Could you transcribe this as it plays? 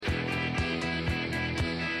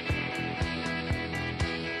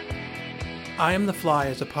I Am the Fly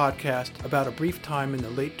is a podcast about a brief time in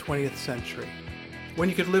the late 20th century, when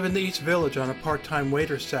you could live in the East Village on a part-time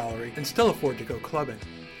waiter's salary and still afford to go clubbing,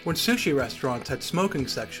 when sushi restaurants had smoking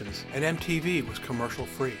sections and MTV was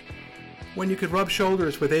commercial-free, when you could rub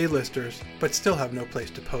shoulders with A-listers but still have no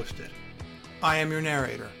place to post it. I am your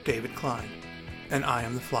narrator, David Klein, and I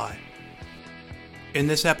am the Fly. In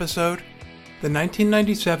this episode, the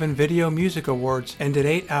 1997 Video Music Awards ended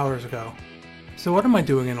 8 hours ago. So what am I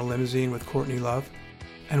doing in a limousine with Courtney Love?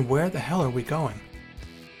 And where the hell are we going?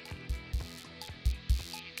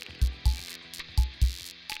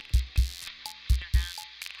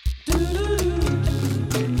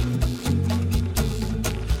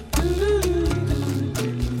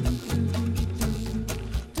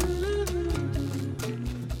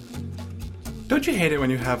 Don't you hate it when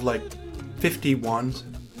you have like 50 ones?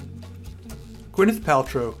 Gwyneth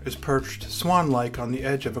Paltrow is perched swan-like on the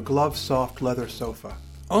edge of a glove-soft leather sofa.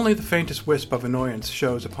 Only the faintest wisp of annoyance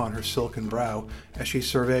shows upon her silken brow as she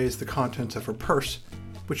surveys the contents of her purse,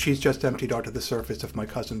 which she's just emptied onto the surface of my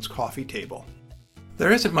cousin's coffee table.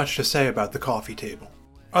 There isn't much to say about the coffee table,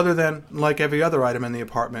 other than, like every other item in the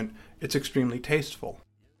apartment, it's extremely tasteful.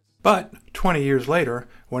 But 20 years later,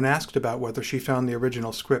 when asked about whether she found the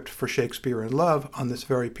original script for Shakespeare in Love on this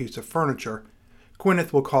very piece of furniture,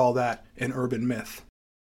 Gwyneth will call that an urban myth.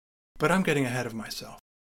 But I'm getting ahead of myself.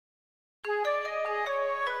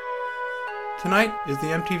 Tonight is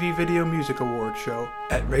the MTV Video Music Awards show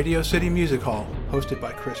at Radio City Music Hall, hosted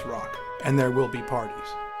by Chris Rock, and there will be parties.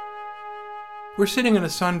 We're sitting in a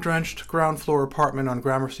sun-drenched ground-floor apartment on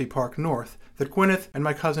Gramercy Park North that Gwyneth and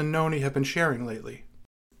my cousin Noni have been sharing lately.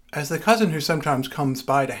 As the cousin who sometimes comes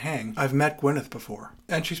by to hang, I've met Gwyneth before,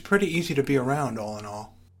 and she's pretty easy to be around all in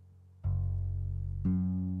all.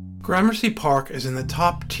 Gramercy Park is in the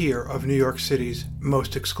top tier of New York City's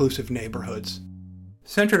most exclusive neighborhoods.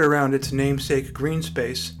 Centered around its namesake green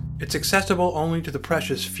space, it's accessible only to the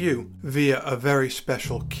precious few via a very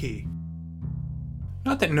special key.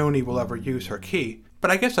 Not that Noni will ever use her key,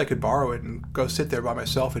 but I guess I could borrow it and go sit there by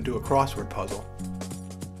myself and do a crossword puzzle.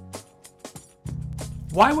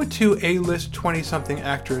 Why would two A-list 20-something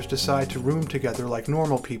actors decide to room together like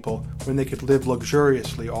normal people when they could live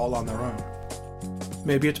luxuriously all on their own?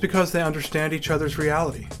 Maybe it's because they understand each other's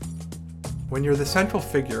reality. When you're the central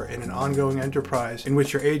figure in an ongoing enterprise in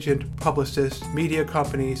which your agent, publicists, media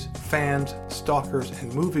companies, fans, stalkers,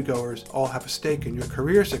 and moviegoers all have a stake in your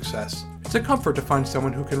career success, it's a comfort to find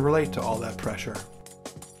someone who can relate to all that pressure.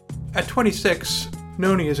 At 26,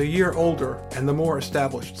 Noni is a year older and the more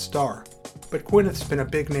established star. But Gwyneth's been a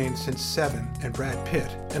big name since Seven and Brad Pitt,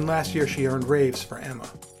 and last year she earned raves for Emma.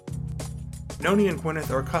 Noni and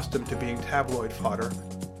Gwyneth are accustomed to being tabloid fodder.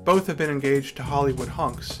 Both have been engaged to Hollywood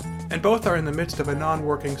hunks, and both are in the midst of a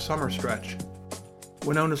non-working summer stretch.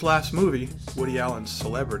 Winona's last movie, Woody Allen's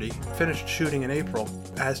Celebrity, finished shooting in April,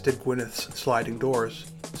 as did Gwyneth's Sliding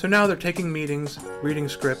Doors. So now they're taking meetings, reading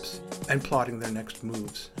scripts, and plotting their next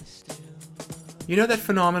moves. You know that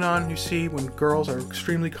phenomenon you see when girls are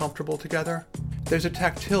extremely comfortable together? There's a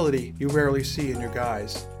tactility you rarely see in your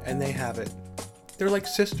guys, and they have it. They're like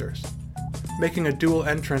sisters. Making a dual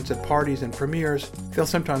entrance at parties and premieres, they'll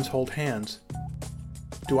sometimes hold hands.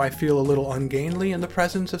 Do I feel a little ungainly in the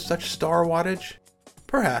presence of such star wattage?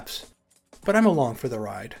 Perhaps, but I'm along for the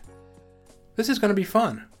ride. This is going to be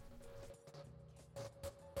fun.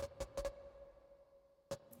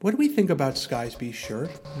 What do we think about Skysby's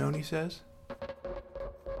shirt? Noni says.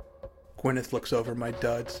 Gwyneth looks over my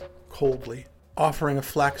duds, coldly, offering a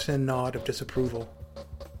flaxen nod of disapproval.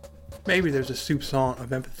 Maybe there's a soupçon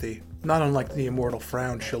of empathy, not unlike the immortal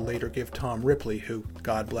frown she'll later give Tom Ripley, who,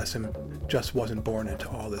 God bless him, just wasn't born into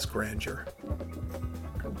all this grandeur.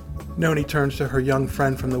 Noni turns to her young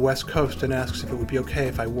friend from the West Coast and asks if it would be okay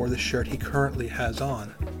if I wore the shirt he currently has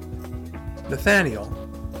on. Nathaniel,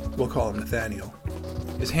 we'll call him Nathaniel,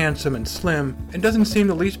 is handsome and slim and doesn't seem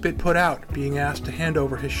the least bit put out being asked to hand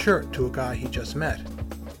over his shirt to a guy he just met.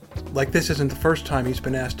 Like this isn't the first time he's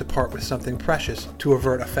been asked to part with something precious to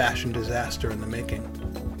avert a fashion disaster in the making.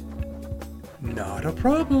 Not a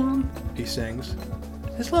problem, he sings,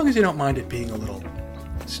 as long as you don't mind it being a little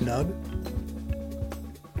snug.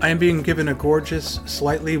 I am being given a gorgeous,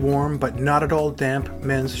 slightly warm but not at all damp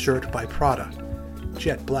men's shirt by Prada,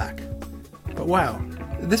 jet black. But wow,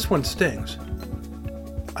 this one stings.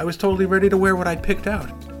 I was totally ready to wear what I'd picked out.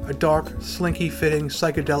 A dark, slinky-fitting,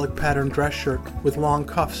 psychedelic patterned dress shirt with long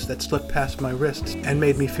cuffs that slipped past my wrists and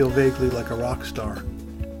made me feel vaguely like a rock star.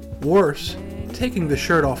 Worse, taking the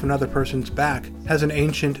shirt off another person's back has an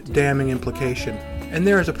ancient, damning implication, and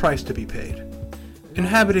there is a price to be paid.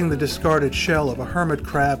 Inhabiting the discarded shell of a hermit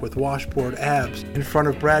crab with washboard abs in front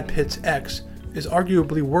of Brad Pitt's ex is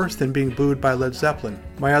arguably worse than being booed by Led Zeppelin,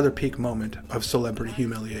 my other peak moment of celebrity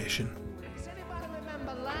humiliation.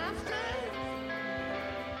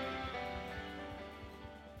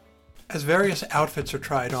 As various outfits are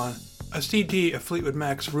tried on, a CD of Fleetwood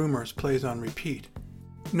Mac's Rumours plays on repeat.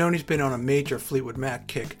 Noni's been on a major Fleetwood Mac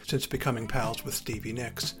kick since becoming pals with Stevie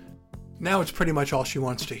Nicks. Now it's pretty much all she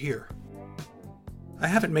wants to hear. I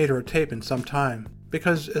haven't made her a tape in some time,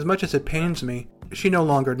 because as much as it pains me, she no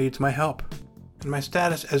longer needs my help. And my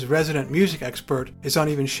status as resident music expert is on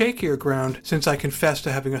even shakier ground since I confess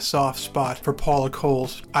to having a soft spot for Paula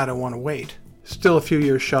Cole's I Don't Want to Wait, still a few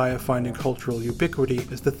years shy of finding cultural ubiquity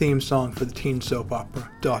as the theme song for the teen soap opera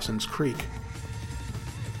Dawson's Creek.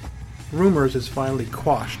 Rumours is finally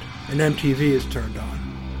quashed, and MTV is turned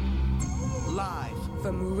on. Live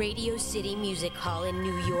from Radio City Music Hall in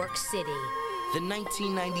New York City, the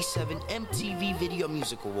 1997 MTV Video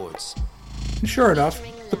Music Awards. And sure enough,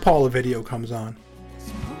 the Paula video comes on.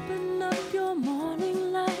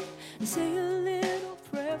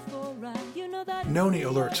 Noni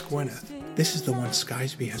alerts Gwyneth. This is the one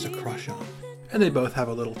Skysby has a crush on. And they both have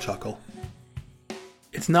a little chuckle.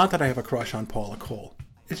 It's not that I have a crush on Paula Cole.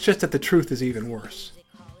 It's just that the truth is even worse.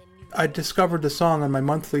 I discovered the song on my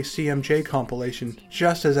monthly CMJ compilation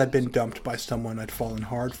just as I'd been dumped by someone I'd fallen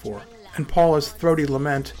hard for. And Paula's throaty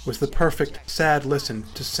lament was the perfect, sad listen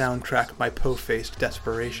to soundtrack my po-faced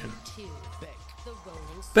desperation.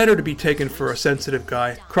 Better to be taken for a sensitive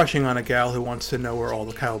guy, crushing on a gal who wants to know where all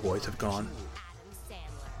the cowboys have gone.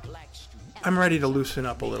 I'm ready to loosen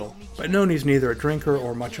up a little, but Noni's neither a drinker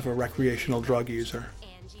or much of a recreational drug user.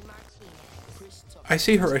 I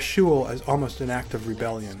see her eschewal as almost an act of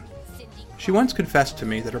rebellion. She once confessed to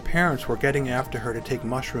me that her parents were getting after her to take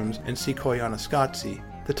mushrooms and see Koyaanisqatsi,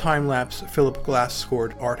 the time-lapse Philip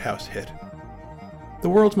Glass-scored art house hit. The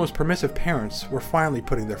world's most permissive parents were finally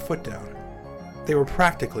putting their foot down. They were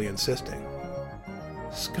practically insisting.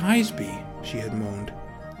 "Skysby," she had moaned.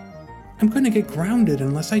 "I'm going to get grounded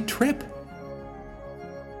unless I trip."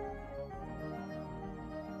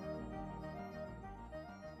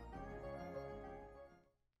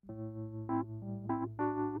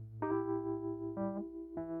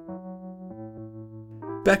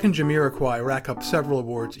 Beck and Jamiroquai rack up several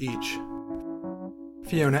awards each.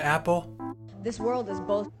 Fiona Apple. This world is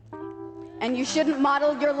both. And you shouldn't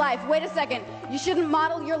model your life. Wait a second. You shouldn't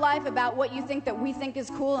model your life about what you think that we think is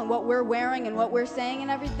cool and what we're wearing and what we're saying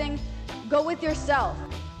and everything. Go with yourself.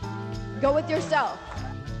 Go with yourself.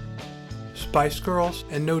 Spice Girls,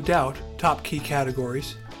 and no doubt, top key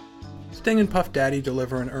categories. Sting and Puff Daddy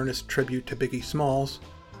deliver an earnest tribute to Biggie Smalls.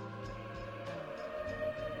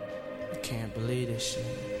 I can't believe this shit.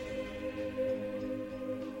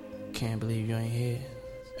 Can't believe you ain't here.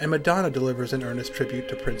 And Madonna delivers an earnest tribute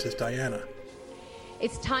to Princess Diana.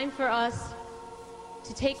 It's time for us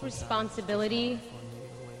to take responsibility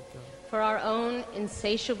for our own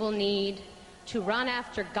insatiable need to run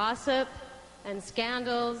after gossip and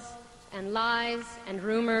scandals and lies and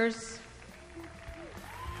rumors.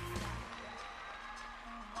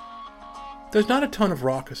 There's not a ton of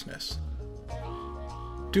raucousness.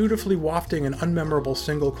 Dutifully wafting an unmemorable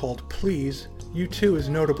single called Please, U2 is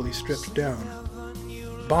notably stripped down.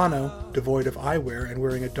 Bono, devoid of eyewear and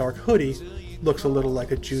wearing a dark hoodie, looks a little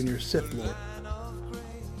like a junior Sith Lord.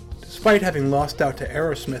 Despite having lost out to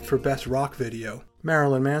Aerosmith for Best Rock Video,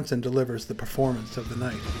 Marilyn Manson delivers the performance of the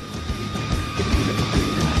night.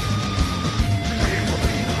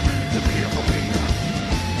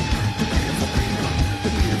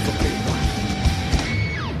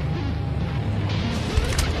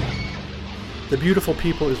 The Beautiful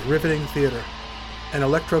People is riveting theater, an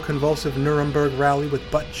electroconvulsive Nuremberg rally with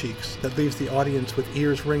butt cheeks that leaves the audience with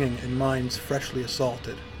ears ringing and minds freshly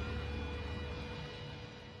assaulted.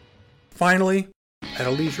 Finally, at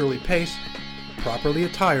a leisurely pace, properly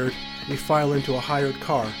attired, we file into a hired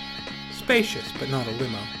car, spacious but not a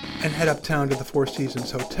limo, and head uptown to the Four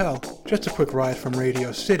Seasons Hotel, just a quick ride from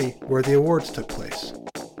Radio City, where the awards took place.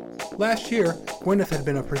 Last year, Gwyneth had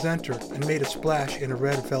been a presenter and made a splash in a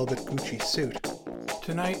red velvet Gucci suit.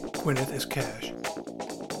 Tonight, Gwyneth is cash.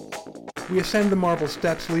 We ascend the marble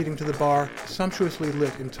steps leading to the bar, sumptuously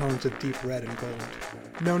lit in tones of deep red and gold.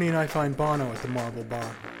 Noni and I find Bono at the marble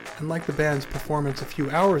bar, and like the band's performance a few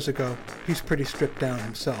hours ago, he's pretty stripped down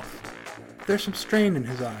himself. There's some strain in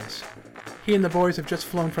his eyes. He and the boys have just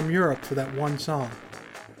flown from Europe for that one song.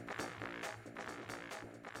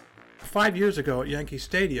 5 years ago at Yankee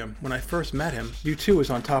Stadium, when I first met him, U2 was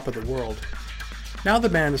on top of the world. Now the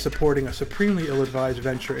band is supporting a supremely ill-advised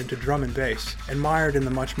venture into drum and bass, and mired in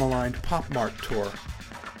the much-maligned Pop Mart tour.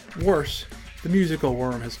 Worse, the musical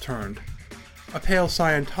worm has turned. A pale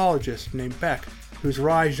Scientologist named Beck, whose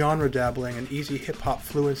wry genre dabbling and easy hip-hop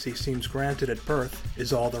fluency seems granted at birth,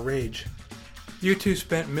 is all the rage. U2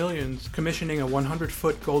 spent millions commissioning a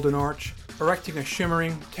 100-foot golden arch, erecting a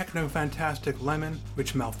shimmering, techno-fantastic lemon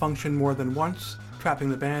which malfunctioned more than once, trapping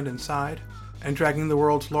the band inside, and dragging the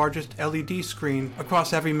world's largest LED screen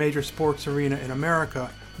across every major sports arena in America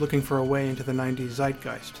looking for a way into the 90s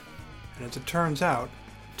zeitgeist. And as it turns out,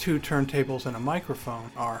 2 turntables and a microphone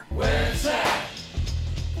are... Where's that?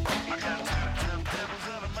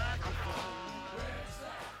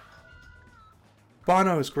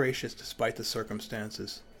 Bono is gracious despite the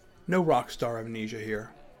circumstances. No rock star amnesia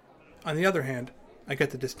here. On the other hand, I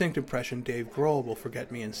get the distinct impression Dave Grohl will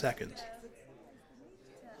forget me in seconds.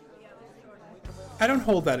 I don't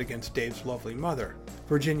hold that against Dave's lovely mother,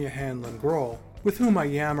 Virginia Hanlon Grohl, with whom I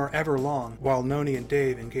yammer ever long while Noni and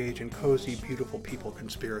Dave engage in cozy, beautiful people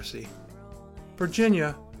conspiracy.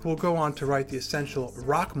 Virginia, who will go on to write the essential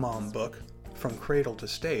Rock Mom book, From Cradle to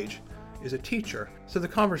Stage, is a teacher, so the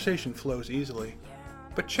conversation flows easily.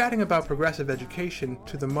 But chatting about progressive education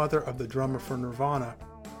to the mother of the drummer for Nirvana,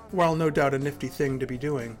 while no doubt a nifty thing to be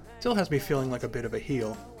doing, still has me feeling like a bit of a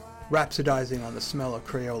heel, rhapsodizing on the smell of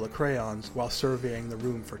Crayola crayons while surveying the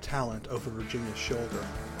room for talent over Virginia's shoulder.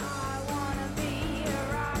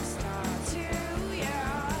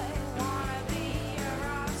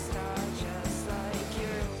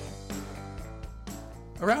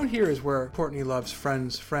 Around here is where Courtney Love's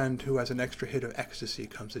friend's friend who has an extra hit of ecstasy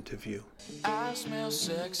comes into view. I smell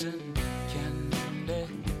sex and candy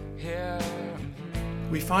here.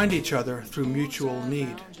 We find each other through mutual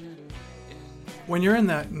need. When you're in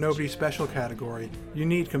that nobody special category, you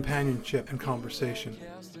need companionship and conversation.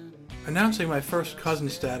 Announcing my first cousin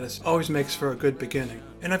status always makes for a good beginning,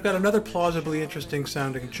 and I've got another plausibly interesting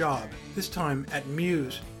sounding job, this time at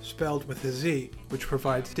Muse, spelled with a Z, which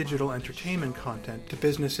provides digital entertainment content to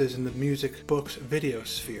businesses in the music, books, video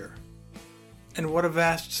sphere. And what a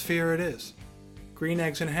vast sphere it is. Green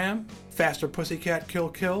Eggs and Ham, Faster Pussycat Kill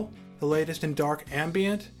Kill, the latest in dark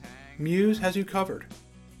ambient, Muse has you covered.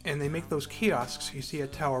 And they make those kiosks you see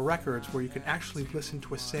at Tower Records where you can actually listen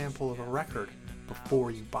to a sample of a record before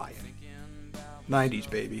you buy it. 90s,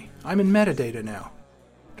 baby. I'm in metadata now.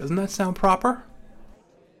 Doesn't that sound proper?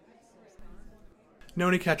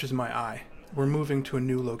 Noni catches my eye. We're moving to a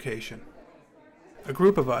new location. A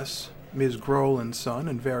group of us, Ms. Grohl and Son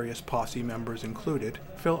and various posse members included,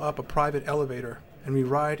 fill up a private elevator and we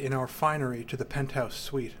ride in our finery to the penthouse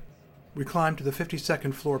suite. We climb to the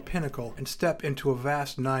 52nd floor pinnacle and step into a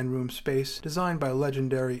vast 9-room space designed by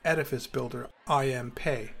legendary edifice builder I.M.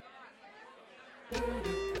 Pei.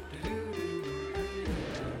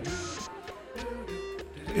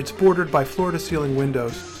 It's bordered by floor-to-ceiling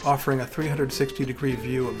windows, offering a 360-degree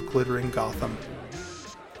view of glittering Gotham.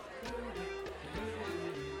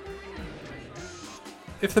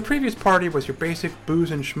 If the previous party was your basic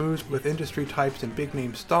booze and schmooze with industry types and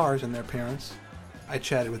big-name stars and their parents, I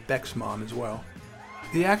chatted with Beck's mom as well.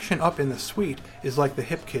 The action up in the suite is like the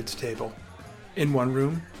hip kids table. In one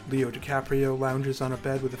room, Leo DiCaprio lounges on a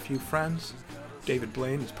bed with a few friends. David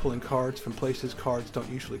Blaine is pulling cards from places cards don't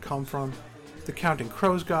usually come from. The Counting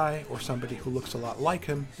Crows guy, or somebody who looks a lot like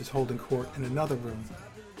him, is holding court in another room.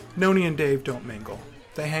 Noni and Dave don't mingle.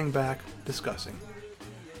 They hang back, discussing.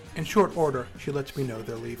 In short order, she lets me know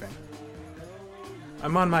they're leaving.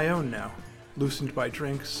 I'm on my own now, loosened by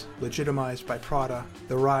drinks, legitimized by Prada,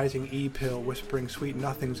 the rising E-pill whispering sweet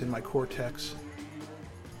nothings in my cortex.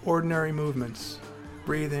 Ordinary movements,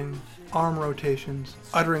 breathing, arm rotations,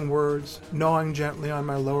 uttering words, gnawing gently on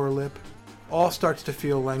my lower lip, all starts to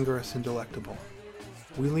feel languorous and delectable.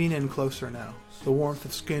 We lean in closer now, the warmth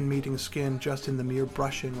of skin meeting skin just in the mere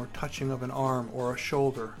brushing or touching of an arm or a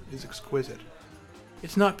shoulder is exquisite.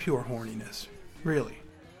 It's not pure horniness, really.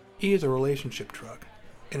 E is a relationship drug,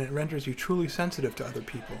 and it renders you truly sensitive to other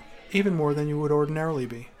people, even more than you would ordinarily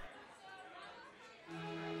be.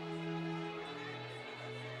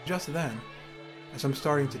 Just then, as I'm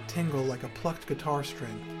starting to tingle like a plucked guitar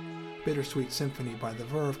string, Bittersweet Symphony by The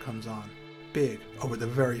Verve comes on, big over the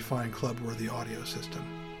very fine club-worthy audio system.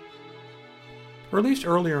 Released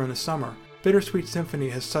earlier in the summer, Bittersweet Symphony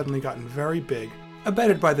has suddenly gotten very big,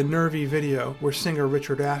 abetted by the nervy video where singer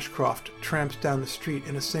Richard Ashcroft tramps down the street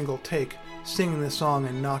in a single take, singing the song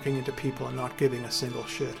and knocking into people and not giving a single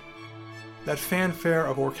shit. That fanfare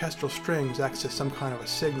of orchestral strings acts as some kind of a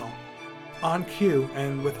signal. On cue,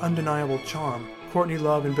 and with undeniable charm, Courtney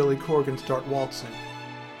Love and Billy Corgan start waltzing.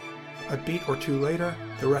 A beat or two later,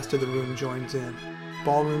 the rest of the room joins in,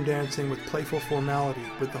 ballroom dancing with playful formality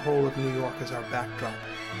with the whole of New York as our backdrop.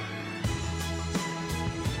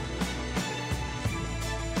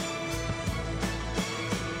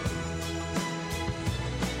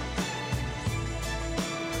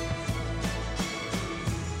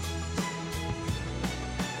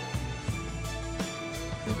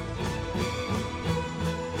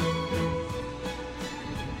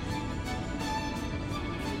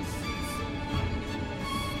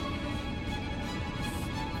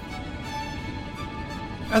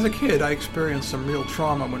 As a kid, I experienced some real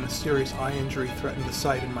trauma when a serious eye injury threatened the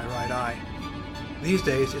sight in my right eye. These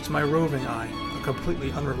days, it's my roving eye, a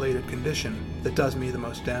completely unrelated condition, that does me the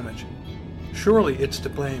most damage. Surely it's to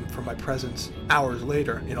blame for my presence hours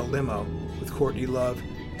later in a limo with Courtney Love,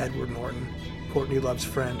 Edward Norton, Courtney Love's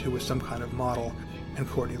friend who was some kind of model, and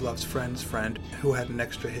Courtney Love's friend's friend who had an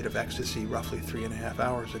extra hit of ecstasy roughly 3.5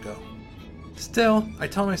 hours ago. Still, I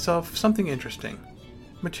tell myself something interesting.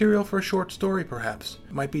 Material for a short story, perhaps.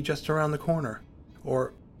 It might be just around the corner.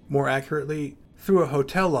 Or, more accurately, through a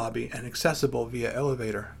hotel lobby and accessible via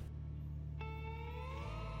elevator.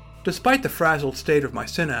 Despite the frazzled state of my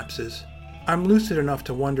synapses, I'm lucid enough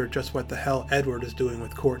to wonder just what the hell Edward is doing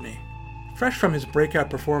with Courtney. Fresh from his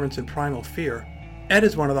breakout performance in Primal Fear, Ed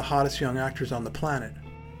is one of the hottest young actors on the planet.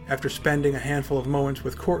 After spending a handful of moments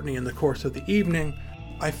with Courtney in the course of the evening,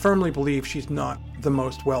 I firmly believe she's not the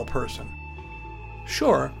most well person.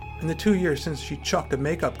 Sure, in the 2 years since she chucked a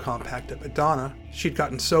makeup compact at Madonna, she'd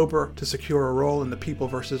gotten sober to secure a role in The People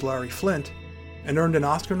vs. Larry Flynt, and earned an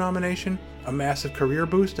Oscar nomination, a massive career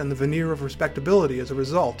boost, and the veneer of respectability as a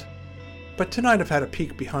result. But tonight I've had a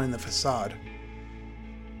peek behind the facade.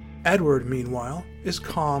 Edward, meanwhile, is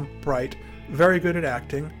calm, bright, very good at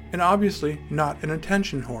acting, and obviously not an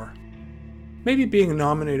attention whore. Maybe being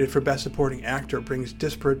nominated for Best Supporting Actor brings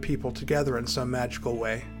disparate people together in some magical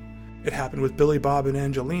way. It happened with Billy Bob and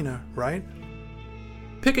Angelina, right?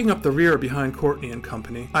 Picking up the rear behind Courtney and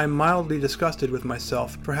company, I am mildly disgusted with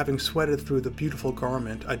myself for having sweated through the beautiful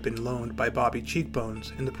garment I'd been loaned by Bobby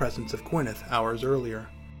Cheekbones in the presence of Gwyneth hours earlier.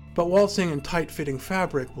 But waltzing in tight-fitting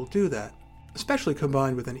fabric will do that, especially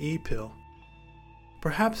combined with an E-pill.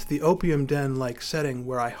 Perhaps the opium den-like setting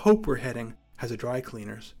where I hope we're heading has a dry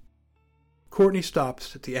cleaners. Courtney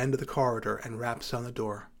stops at the end of the corridor and raps on the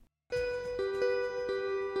door.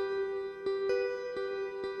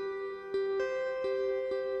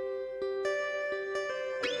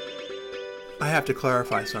 I have to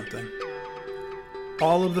clarify something.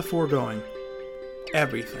 All of the foregoing,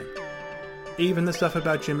 everything, even the stuff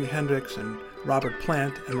about Jimi Hendrix and Robert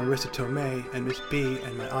Plant and Marissa Tomei and Miss B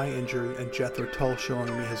and my eye injury and Jethro Tull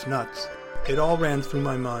showing me his nuts, it all ran through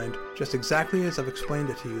my mind just exactly as I've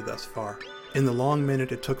explained it to you thus far, in the long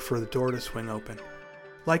minute it took for the door to swing open,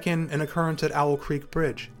 like in an occurrence at Owl Creek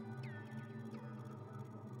Bridge.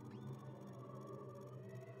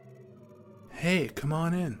 "Hey, come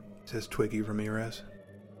on in," says Twiggy Ramirez.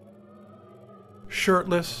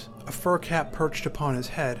 Shirtless, a fur cap perched upon his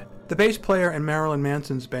head, the bass player in Marilyn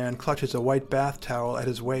Manson's band clutches a white bath towel at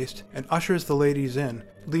his waist and ushers the ladies in,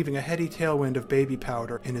 leaving a heady tailwind of baby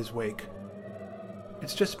powder in his wake.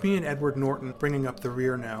 It's just me and Edward Norton bringing up the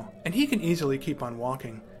rear now, and he can easily keep on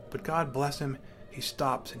walking, but God bless him, he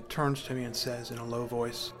stops and turns to me and says in a low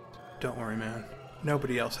voice, "Don't worry, man.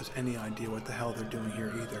 Nobody else has any idea what the hell they're doing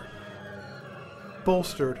here either."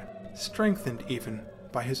 Bolstered, strengthened even,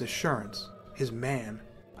 by his assurance, his man,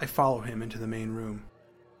 I follow him into the main room.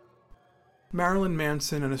 Marilyn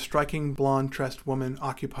Manson and a striking blonde-dressed woman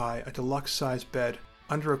occupy a deluxe-sized bed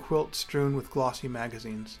under a quilt strewn with glossy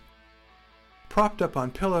magazines. Propped up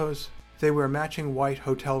on pillows, they wear matching white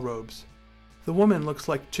hotel robes. The woman looks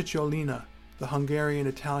like Cicciolina, the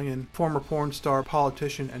Hungarian-Italian former porn star,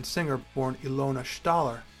 politician, and singer born Ilona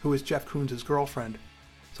Staller, who is Jeff Koons' girlfriend,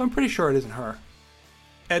 so I'm pretty sure it isn't her.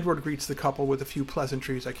 Edward greets the couple with a few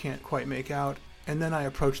pleasantries I can't quite make out, and then I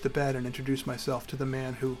approach the bed and introduce myself to the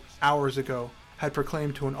man who, hours ago, had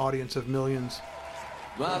proclaimed to an audience of millions,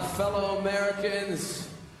 "My fellow Americans,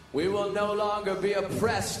 we will no longer be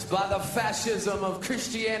oppressed by the fascism of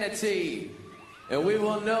Christianity, and we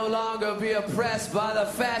will no longer be oppressed by the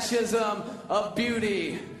fascism of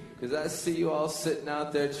beauty." Because I see you all sitting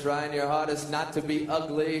out there trying your hardest not to be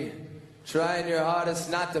ugly, trying your hardest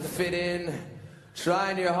not to fit in,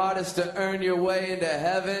 trying your hardest to earn your way into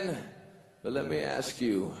heaven. But let me ask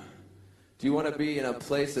you, do you want to be in a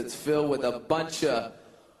place that's filled with a bunch of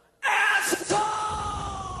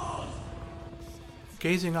assholes?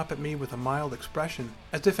 Gazing up at me with a mild expression,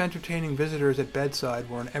 as if entertaining visitors at bedside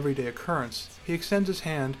were an everyday occurrence, he extends his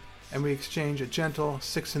hand and we exchange a gentle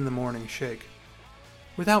 6 a.m. shake.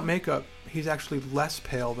 Without makeup, he's actually less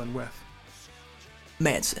pale than with.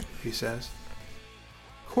 Manson, he says.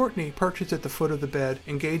 Courtney perches at the foot of the bed,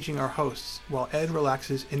 engaging our hosts, while Ed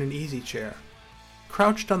relaxes in an easy chair.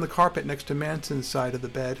 Crouched on the carpet next to Manson's side of the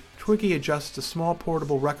bed, Twiggy adjusts a small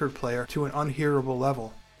portable record player to an unhearable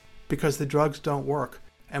level. Because the drugs don't work,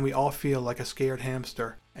 and we all feel like a scared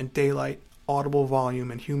hamster, and daylight, audible volume,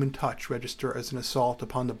 and human touch register as an assault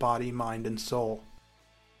upon the body, mind, and soul.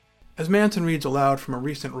 As Manson reads aloud from a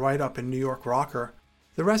recent write-up in New York Rocker,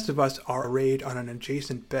 the rest of us are arrayed on an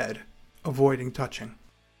adjacent bed, avoiding touching.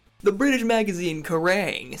 The British magazine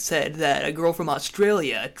Kerrang! Said that a girl from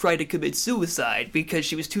Australia tried to commit suicide because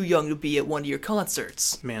she was too young to be at one of your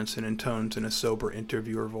concerts, Manson intones in a sober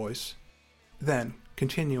interviewer voice. Then,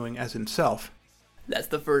 continuing as himself, That's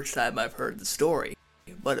the first time I've heard the story,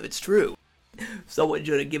 but if it's true, someone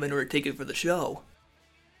should have given her a ticket for the show.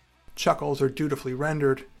 Chuckles are dutifully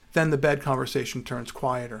rendered, then the bed conversation turns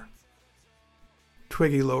quieter.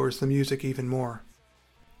 Twiggy lowers the music even more,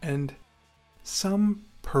 and some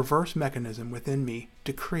perverse mechanism within me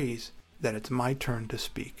decrees that it's my turn to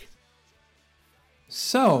speak.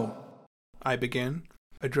 So, I begin,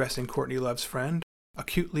 addressing Courtney Love's friend,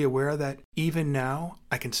 acutely aware that even now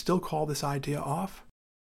I can still call this idea off,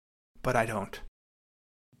 but I don't.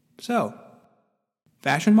 So,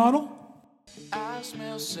 fashion model? I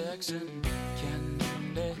smell sex and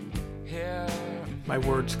candy here. My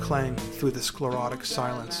words clang through the sclerotic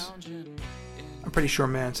silence. I'm pretty sure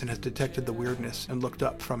Manson has detected the weirdness and looked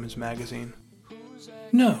up from his magazine.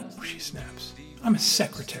 No, she snaps. I'm a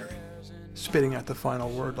secretary. Spitting out the final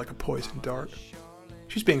word like a poisoned dart.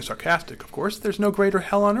 She's being sarcastic, of course. There's no greater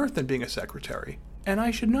hell on earth than being a secretary. And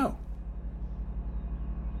I should know.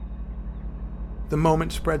 The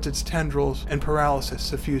moment spreads its tendrils and paralysis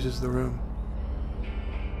suffuses the room.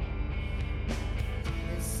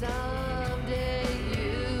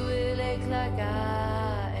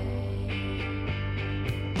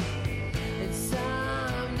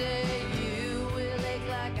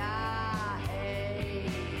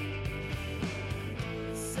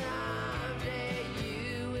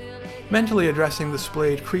 Mentally addressing the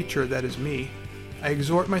splayed creature that is me, I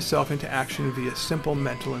exhort myself into action via simple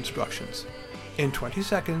mental instructions. In 20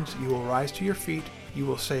 seconds, you will rise to your feet, you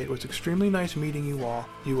will say it was extremely nice meeting you all,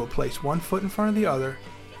 you will place one foot in front of the other,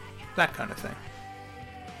 that kind of thing.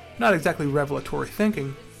 Not exactly revelatory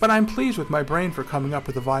thinking, but I'm pleased with my brain for coming up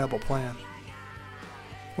with a viable plan.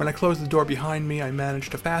 When I close the door behind me, I manage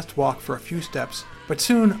to fast walk for a few steps, but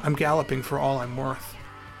soon I'm galloping for all I'm worth.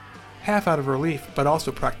 Half out of relief, but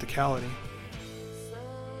also practicality.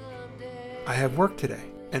 I have work today,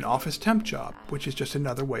 an office temp job, which is just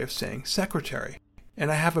another way of saying secretary,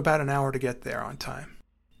 and I have about an hour to get there on time.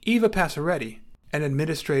 Eva Passaretti, an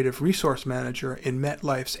administrative resource manager in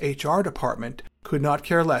MetLife's HR department, could not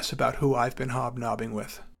care less about who I've been hobnobbing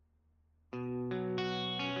with.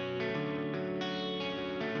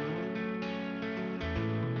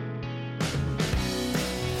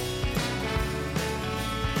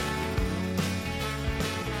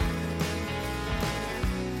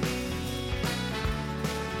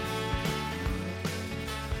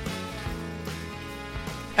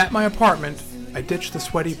 At my apartment, I ditch the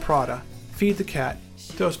sweaty Prada, feed the cat,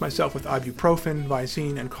 dose myself with ibuprofen,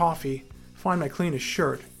 Visine, and coffee, find my cleanest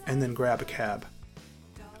shirt, and then grab a cab.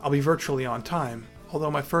 I'll be virtually on time, although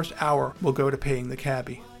my first hour will go to paying the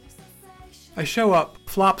cabbie. I show up,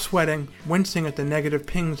 flop sweating, wincing at the negative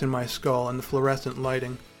pings in my skull and the fluorescent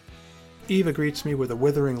lighting. Eva greets me with a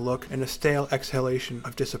withering look and a stale exhalation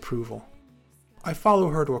of disapproval. I follow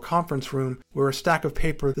her to a conference room where a stack of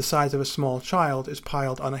paper the size of a small child is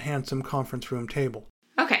piled on a handsome conference room table.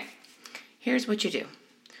 Okay, here's what you do.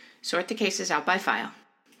 Sort the cases out by file.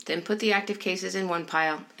 Then put the active cases in one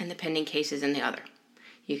pile and the pending cases in the other.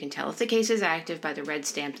 You can tell if the case is active by the red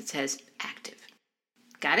stamp that says active.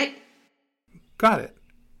 Got it? Got it.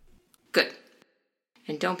 Good.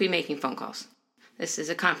 And don't be making phone calls. This is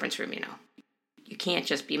a conference room, you know. You can't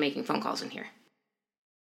just be making phone calls in here.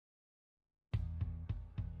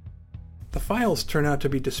 The files turn out to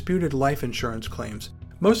be disputed life insurance claims,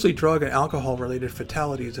 mostly drug and alcohol-related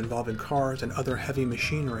fatalities involving cars and other heavy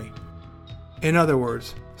machinery. In other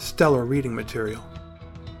words, stellar reading material.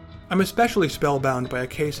 I'm especially spellbound by a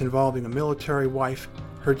case involving a military wife,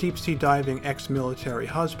 her deep-sea diving ex-military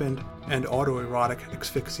husband, and autoerotic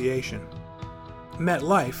asphyxiation.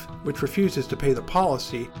 MetLife, which refuses to pay the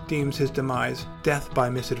policy, deems his demise death by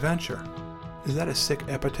misadventure. Is that a sick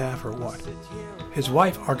epitaph or what? His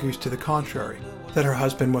wife argues to the contrary, that her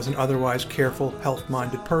husband was an otherwise careful,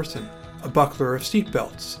 health-minded person, a buckler of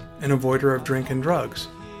seatbelts, an avoider of drink and drugs,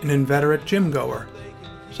 an inveterate gym-goer,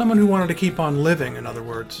 someone who wanted to keep on living, in other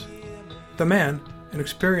words. The man, an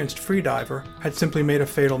experienced freediver, had simply made a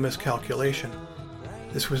fatal miscalculation.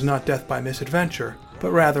 This was not death by misadventure,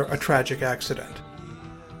 but rather a tragic accident.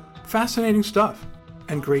 Fascinating stuff,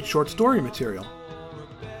 and great short story material.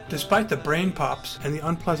 Despite the brain pops and the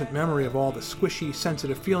unpleasant memory of all the squishy,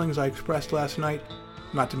 sensitive feelings I expressed last night,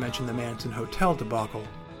 not to mention the Manson Hotel debacle,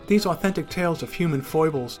 these authentic tales of human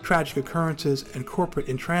foibles, tragic occurrences, and corporate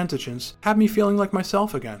intransigence have me feeling like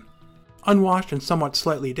myself again. Unwashed and somewhat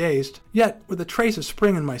slightly dazed, yet with a trace of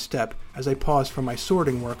spring in my step as I pause from my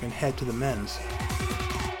sorting work and head to the men's.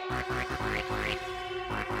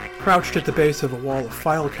 Crouched at the base of a wall of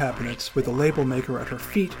file cabinets with a label maker at her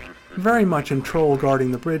feet, very much in troll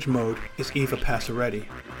guarding the bridge mode, is Eva Passaretti.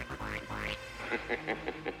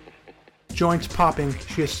 Joints popping,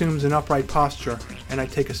 she assumes an upright posture, and I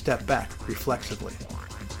take a step back, reflexively.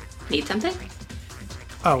 Need something?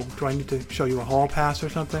 Oh, do I need to show you a hall pass or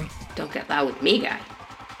something? Don't get loud with me, guy.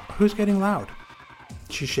 Who's getting loud?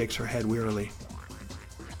 She shakes her head wearily.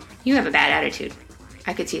 You have a bad attitude.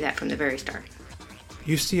 I could see that from the very start.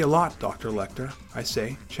 You see a lot, Dr. Lecter, I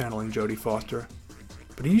say, channeling Jodie Foster.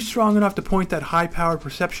 But are you strong enough to point that high-powered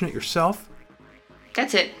perception at yourself?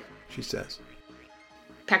 That's it, she says.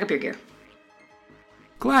 Pack up your gear.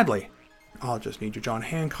 Gladly. I'll just need your John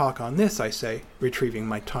Hancock on this, I say, retrieving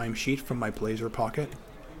my timesheet from my blazer pocket.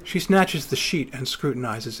 She snatches the sheet and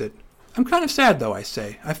scrutinizes it. I'm kind of sad, though, I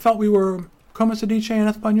say. I felt we were, como se dice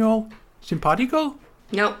en español, simpático?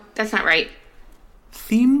 Nope, that's not right.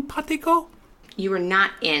 Theme-patico? You were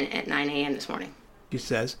not in at 9 a.m. this morning, she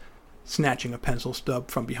says, snatching a pencil stub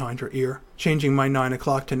from behind her ear, changing my 9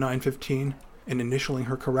 o'clock to 9:15, and initialing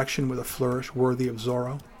her correction with a flourish worthy of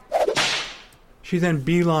Zorro. She then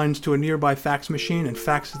beelines to a nearby fax machine and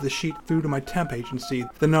faxes the sheet through to my temp agency,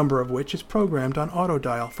 the number of which is programmed on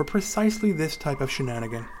autodial for precisely this type of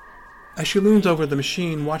shenanigan. As she leans over the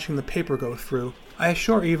machine watching the paper go through, I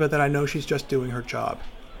assure Eva that I know she's just doing her job.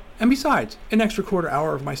 And besides, an extra quarter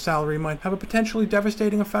hour of my salary might have a potentially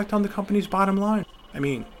devastating effect on the company's bottom line. I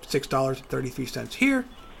mean, $6.33 here,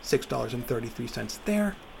 $6.33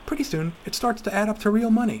 there. Pretty soon, it starts to add up to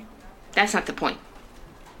real money. That's not the point.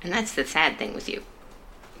 And that's the sad thing with you.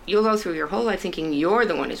 You'll go through your whole life thinking you're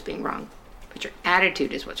the one who's being wrong, but your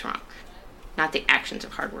attitude is what's wrong, not the actions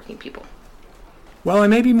of hardworking people. Well, I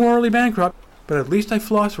may be morally bankrupt, but at least I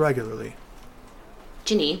floss regularly.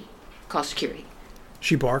 Janine, call security.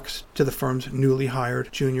 She barks to the firm's newly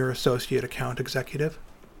hired junior associate account executive.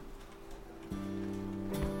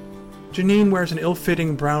 Janine wears an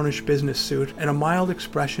ill-fitting brownish business suit and a mild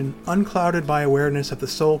expression unclouded by awareness of the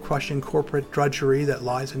soul-crushing corporate drudgery that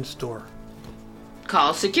lies in store.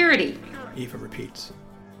 Call security, Eva repeats.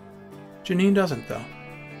 Janine doesn't, though.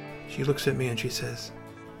 She looks at me and she says,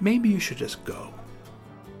 maybe you should just go.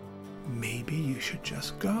 Maybe you should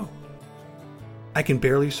just go. I can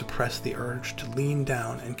barely suppress the urge to lean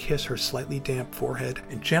down and kiss her slightly damp forehead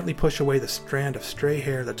and gently push away the strand of stray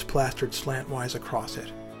hair that's plastered slantwise across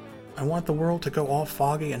it. I want the world to go all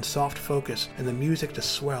foggy and soft focus and the music to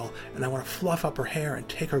swell, and I want to fluff up her hair and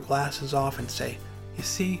take her glasses off and say, you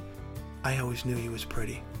see, I always knew you was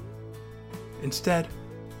pretty. Instead,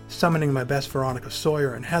 summoning my best Veronica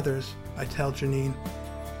Sawyer and Heathers, I tell Janine,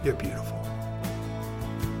 you're beautiful.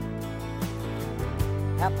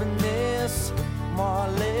 Happiness, more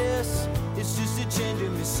or less, it's just a change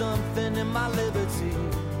in me, something in my liberty.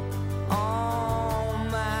 On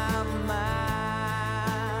my mind.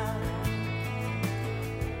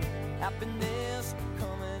 Happiness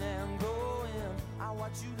coming and going. I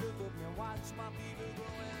watch you look up and watch my people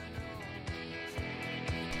going.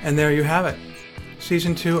 And there you have it.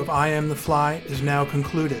 Season 2 of I Am the Fly is now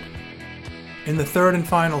concluded. In the third and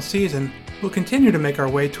final season, we'll continue to make our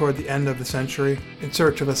way toward the end of the century in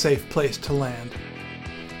search of a safe place to land.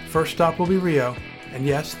 First stop will be Rio, and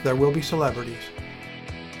yes, there will be celebrities.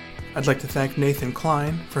 I'd like to thank Nathan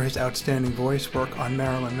Klein for his outstanding voice work on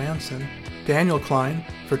Marilyn Manson, Daniel Klein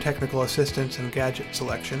for technical assistance and gadget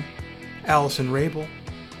selection, Allison Rabel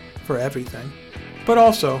for everything, but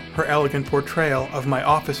also her elegant portrayal of my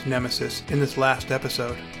office nemesis in this last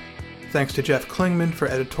episode. Thanks to Jeff Klingman for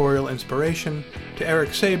editorial inspiration, to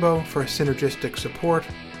Eric Sabo for synergistic support,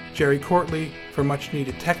 Jerry Courtley for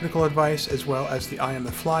much-needed technical advice as well as the I Am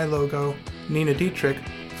the Fly logo, Nina Dietrich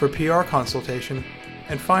for PR consultation,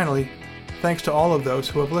 and finally, thanks to all of those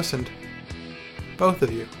who have listened. Both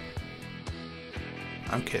of you.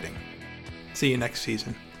 I'm kidding. See you next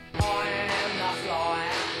season.